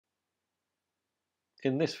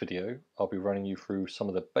In this video, I'll be running you through some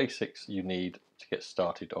of the basics you need to get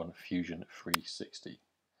started on Fusion 360.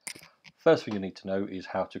 First thing you need to know is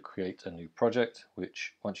how to create a new project,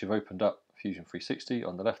 which once you've opened up Fusion 360,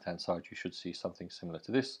 on the left hand side you should see something similar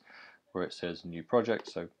to this, where it says new project,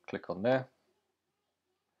 so click on there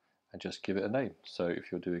and just give it a name. So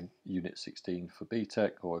if you're doing Unit 16 for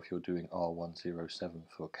BTEC, or if you're doing R107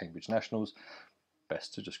 for Cambridge Nationals,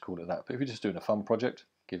 best to just call it that. But if you're just doing a fun project,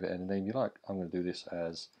 give it any name you like. I'm going to do this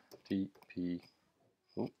as DPI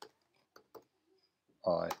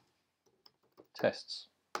tests.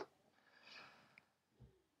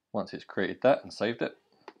 Once it's created that and saved it,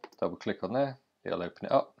 double click on there, it'll open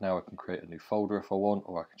it up. Now I can create a new folder if I want,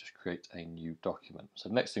 or I can just create a new document. So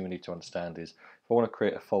the next thing we need to understand is if I want to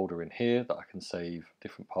create a folder in here that I can save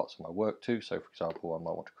different parts of my work to. So for example, I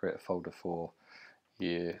might want to create a folder for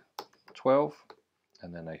year 12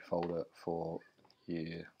 and then a folder for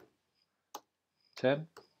year 10.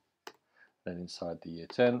 Then inside the year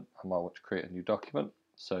 10 I might want to create a new document.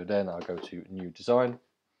 So then I'll go to new design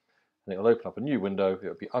and it'll open up a new window.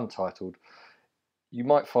 It'll be untitled. You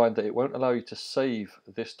might find that it won't allow you to save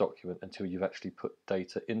this document until you've actually put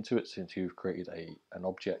data into it, so until you've created an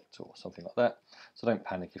object or something like that. So don't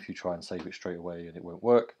panic if you try and save it straight away and it won't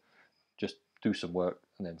work. Just do some work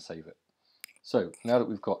and then save it. So now that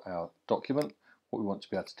we've got our document, what we want to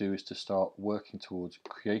be able to do is to start working towards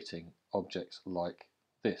creating objects like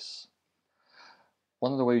this.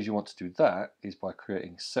 One of the ways you want to do that is by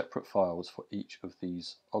creating separate files for each of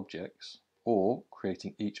these objects, or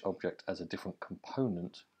creating each object as a different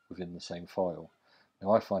component within the same file.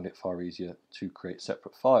 Now I find it far easier to create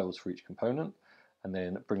separate files for each component and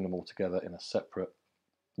then bring them all together in a separate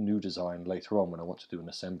new design later on when I want to do an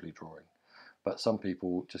assembly drawing. But some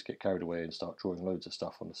people just get carried away and start drawing loads of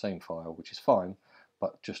stuff on the same file, which is fine,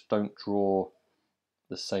 but just don't draw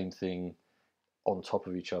the same thing on top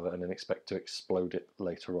of each other and then expect to explode it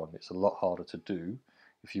later on. It's a lot harder to do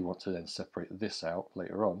if you want to then separate this out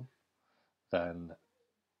later on than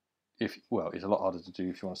it's a lot harder to do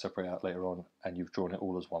if you want to separate out later on and you've drawn it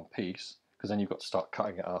all as one piece, because then you've got to start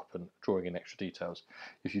cutting it up and drawing in extra details.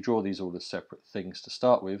 If you draw these all as separate things to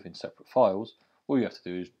start with in separate files, all you have to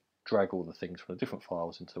do is drag all the things from the different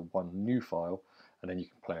files into one new file and then you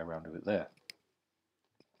can play around with it there.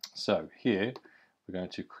 So here we're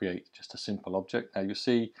going to create just a simple object. Now you'll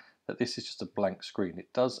see that this is just a blank screen.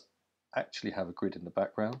 It does actually have a grid in the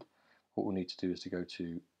background. What we'll need to do is to go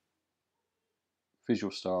to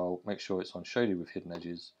Visual Style, make sure it's on Shaded with Hidden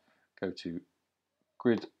Edges, go to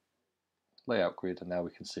Grid, Layout Grid, and now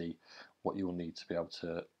we can see what you will need to be able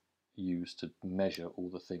to use to measure all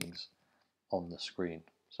the things on the screen.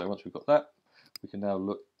 So once we've got that, we can now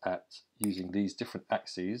look at using these different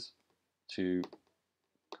axes to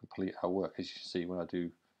complete our work. As you can see, when I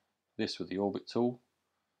do this with the Orbit tool,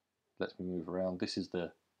 it lets me move around. This is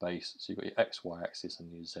the base, so you've got your X, Y axis and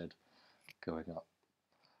your Z going up.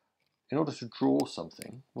 In order to draw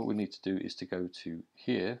something, what we need to do is to go to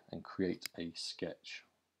here and create a sketch.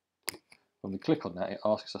 When we click on that, it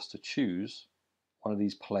asks us to choose one of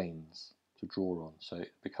these planes to draw on, so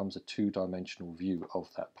it becomes a two-dimensional view of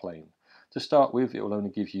that plane. To start with, it will only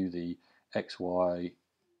give you the X, Y,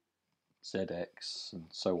 ZX and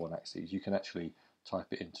so on axes. You can actually type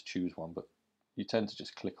it in to choose one, but you tend to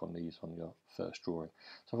just click on these on your first drawing.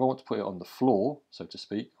 So if I want to put it on the floor, so to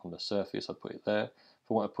speak, on the surface, I put it there. If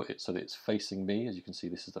I want to put it so that it's facing me, as you can see,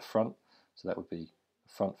 this is the front, so that would be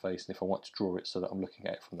the front face. And if I want to draw it so that I'm looking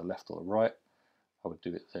at it from the left or the right, I would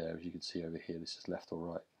do it there. As you can see over here, this is left or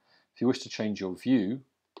right. If you wish to change your view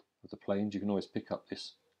of the planes, you can always pick up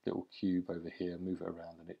this little cube over here, move it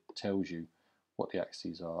around, and it tells you what the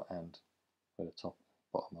axes are and where the top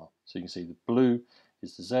and bottom are. So you can see the blue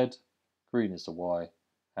is the Z, green is the Y,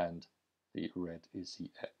 and the red is the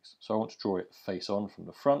X. So I want to draw it face on from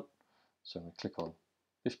the front, so I'm going to click on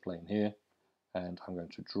this plane here, and I'm going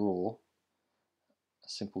to draw a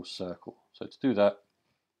simple circle. So to do that,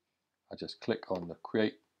 I just click on the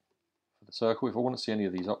Create for the circle. If I want to see any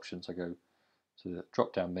of these options, I go to the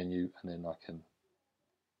drop-down menu, and then I can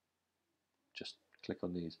just click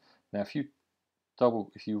on these. Now if you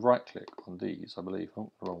right-click on these, I believe,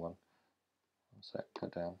 oh, the wrong one. One sec, go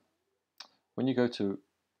down. When you go to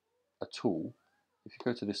a tool, if you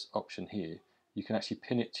go to this option here, you can actually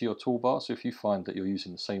pin it to your toolbar. So if you find that you're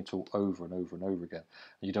using the same tool over and over and over again,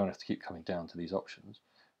 and you don't have to keep coming down to these options,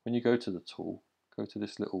 when you go to the tool, go to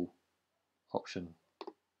this little option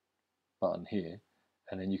button here,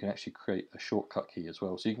 and then you can actually create a shortcut key as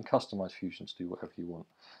well. So you can customize Fusion to do whatever you want.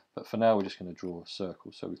 But for now, we're just going to draw a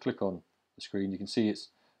circle. So we click on the screen, you can see it's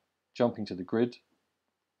jumping to the grid,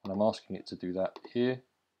 and I'm asking it to do that here.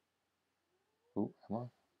 Oh, am I?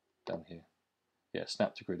 Down here. Yeah,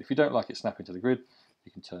 snap to grid. If you don't like it snapping to the grid,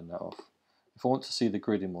 you can turn that off. If I want to see the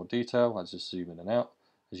grid in more detail, I just zoom in and out.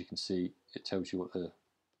 As you can see, it tells you what the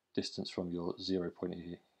distance from your 0 point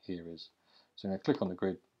here is. So I'm going to click on the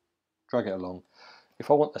grid, drag it along.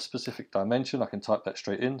 If I want a specific dimension, I can type that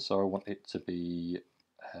straight in. So I want it to be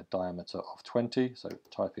a diameter of 20. So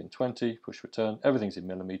type in 20, push return. Everything's in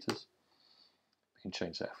millimeters. We can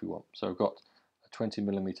change that if we want. So I've got a 20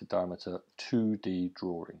 millimeter diameter 2D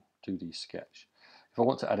drawing, 2D sketch. If I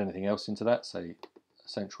want to add anything else into that, say a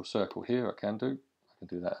central circle here, I can do. I can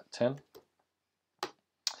do that at 10. So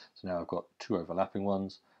now I've got two overlapping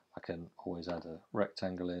ones. I can always add a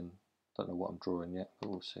rectangle in. Don't know what I'm drawing yet, but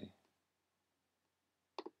we'll see.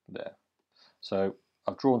 There. So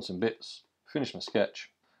I've drawn some bits, finished my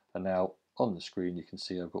sketch, and now on the screen you can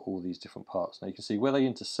see I've got all these different parts. Now you can see where they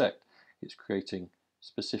intersect, it's creating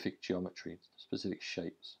specific geometry, specific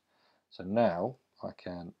shapes. So now I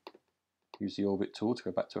can use the orbit tool to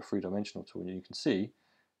go back to a three-dimensional tool, and you can see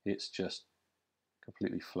it's just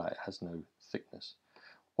completely flat, it has no thickness.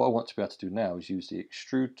 What I want to be able to do now is use the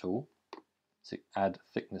extrude tool to add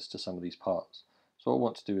thickness to some of these parts. So what I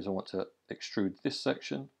want to do is I want to extrude this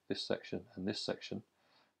section, and this section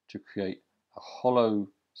to create a hollow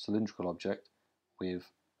cylindrical object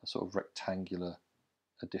with a sort of rectangular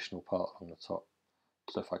additional part along the top.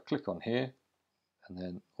 So if I click on here and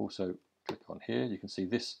then also click on here, you can see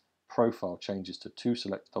this profile changes to 2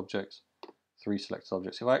 selected objects, 3 selected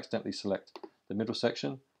objects. If I accidentally select the middle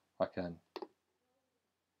section, I can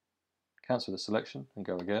cancel the selection and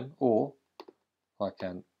go again, or I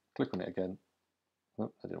can click on it again.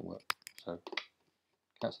 Nope, that didn't work. So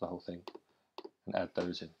cancel the whole thing and add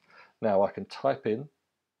those in. Now I can type in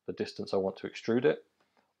the distance I want to extrude it,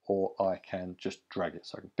 or I can just drag it.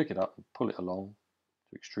 So I can pick it up and pull it along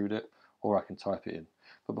to extrude it, or I can type it in.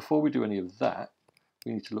 But before we do any of that,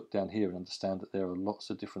 we need to look down here and understand that there are lots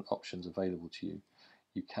of different options available to you.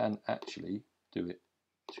 You can actually do it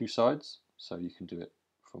 2 sides, so you can do it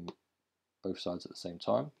from both sides at the same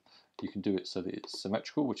time. You can do it so that it's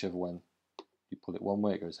symmetrical, whichever one you pull it one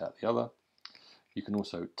way, it goes out the other. You can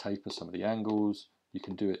also taper some of the angles. You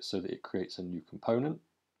can do it so that it creates a new component.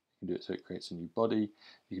 You can do it so it creates a new body.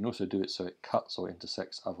 You can also do it so it cuts or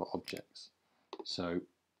intersects other objects. So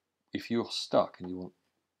if you're stuck and you want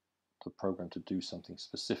the program to do something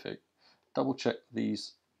specific, double check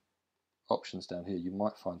these options down here. You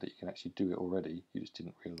might find that you can actually do it already, you just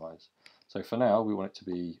didn't realize. So for now we want it to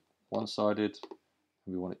be one-sided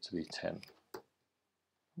and we want it to be 10.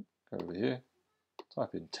 Go over here,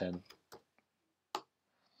 type in 10,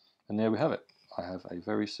 and there we have it. I have a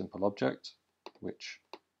very simple object which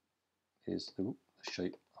is the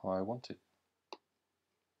shape I wanted.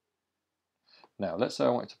 Now let's say I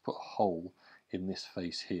wanted to put a hole in this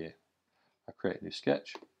face here. I create a new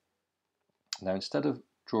sketch. Now instead of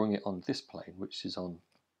drawing it on this plane, which is on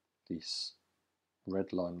this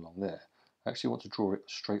red line along there, I actually want to draw it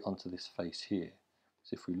straight onto this face here.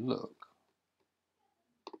 So if we look,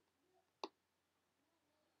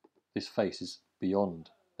 this face is beyond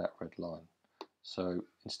that red line. So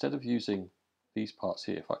instead of using these parts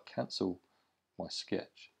here, if I cancel my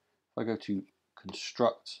sketch, if I go to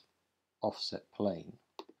construct offset plane,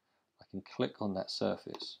 I can click on that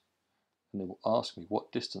surface and it will ask me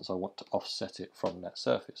what distance I want to offset it from that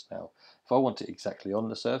surface. Now, if I want it exactly on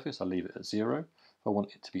the surface, I leave it at 0. If I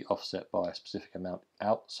want it to be offset by a specific amount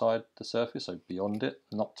outside the surface, so beyond it,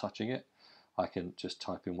 not touching it, I can just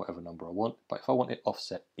type in whatever number I want. But if I want it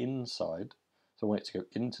offset inside, so I want it to go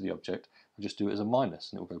into the object, I just do it as a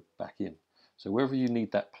minus and it will go back in. So wherever you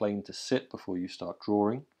need that plane to sit before you start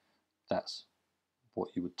drawing, that's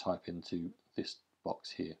what you would type into this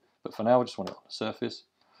box here. But for now I just want it on the surface.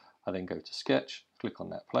 I then go to sketch, click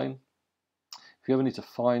on that plane. If you ever need to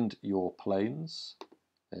find your planes,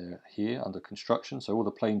 they're here under construction. So all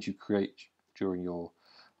the planes you create during your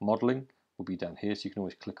modeling will be down here, so you can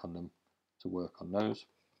always click on them to work on those.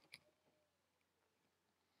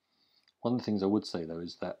 One of the things I would say though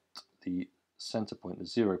is that the center point, the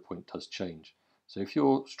 0 point, does change. So if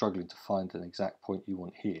you're struggling to find an exact point you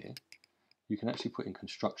want here, you can actually put in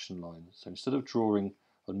construction lines. So instead of drawing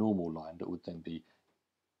a normal line that would then be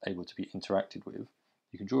able to be interacted with,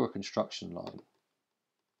 you can draw a construction line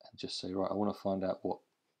and just say, right, I want to find out what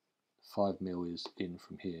 5 mil is in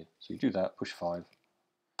from here. So you do that, push 5,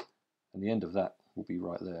 and the end of that will be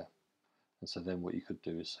right there. And so then what you could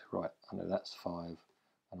do is say, right, I know that's 5, and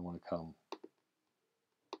I want to come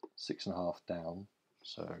 6.5 down,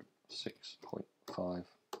 so 6.5, and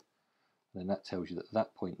then that tells you that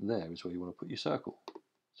that point there is where you want to put your circle.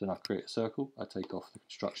 So now I create a circle, I take off the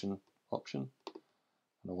construction option,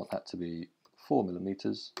 and I want that to be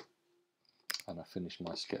 4mm, and I finish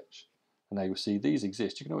my sketch. And now you'll see these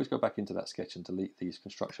exist. You can always go back into that sketch and delete these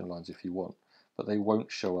construction lines if you want, but they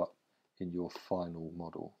won't show up in your final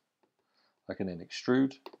model. I can then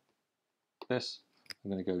extrude this.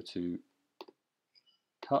 I'm going to go to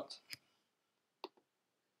cut,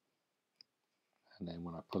 and then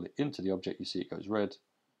when I pull it into the object, you see it goes red.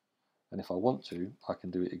 And if I want to, I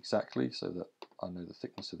can do it exactly so that I know the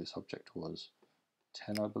thickness of this object was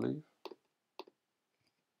 10, I believe.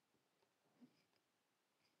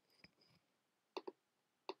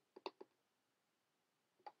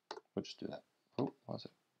 We'll just do that. Oh, why is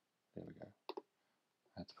it? There we go.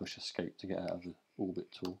 I had to push escape to get out of the orbit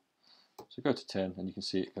tool. So go to 10, and you can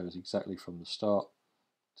see it goes exactly from the start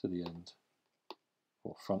to the end,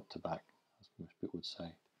 or front to back, as most people would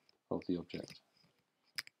say, of the object.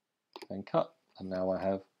 Then cut, and now I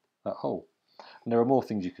have that hole. And there are more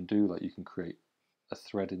things you can do, like you can create a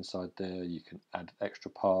thread inside there, you can add extra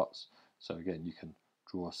parts. So again, you can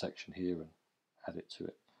draw a section here and add it to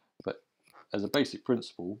it. But as a basic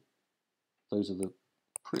principle, those are the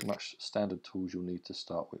pretty much standard tools you'll need to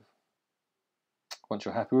start with. Once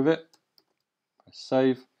you're happy with it, press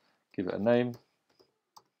save, give it a name,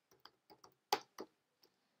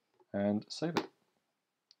 and save it.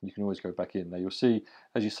 You can always go back in. Now you'll see,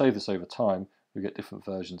 as you save this over time, you get different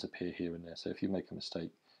versions appear here and there. So if you make a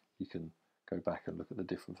mistake, you can go back and look at the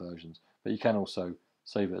different versions. But you can also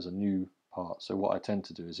save it as a new part. So what I tend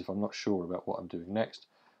to do is, if I'm not sure about what I'm doing next,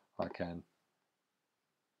 I can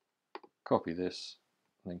copy this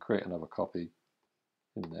and then create another copy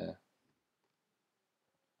in there,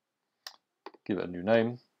 give it a new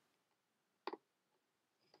name,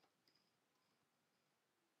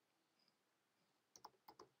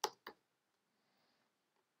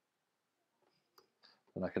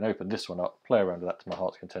 and I can open this one up, play around with that to my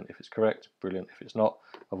heart's content. If it's correct, brilliant. If it's not,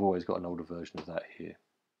 I've always got an older version of that here.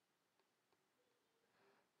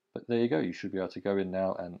 But there you go, you should be able to go in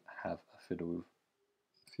now and have a fiddle with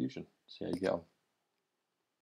Fusion. See how you get on.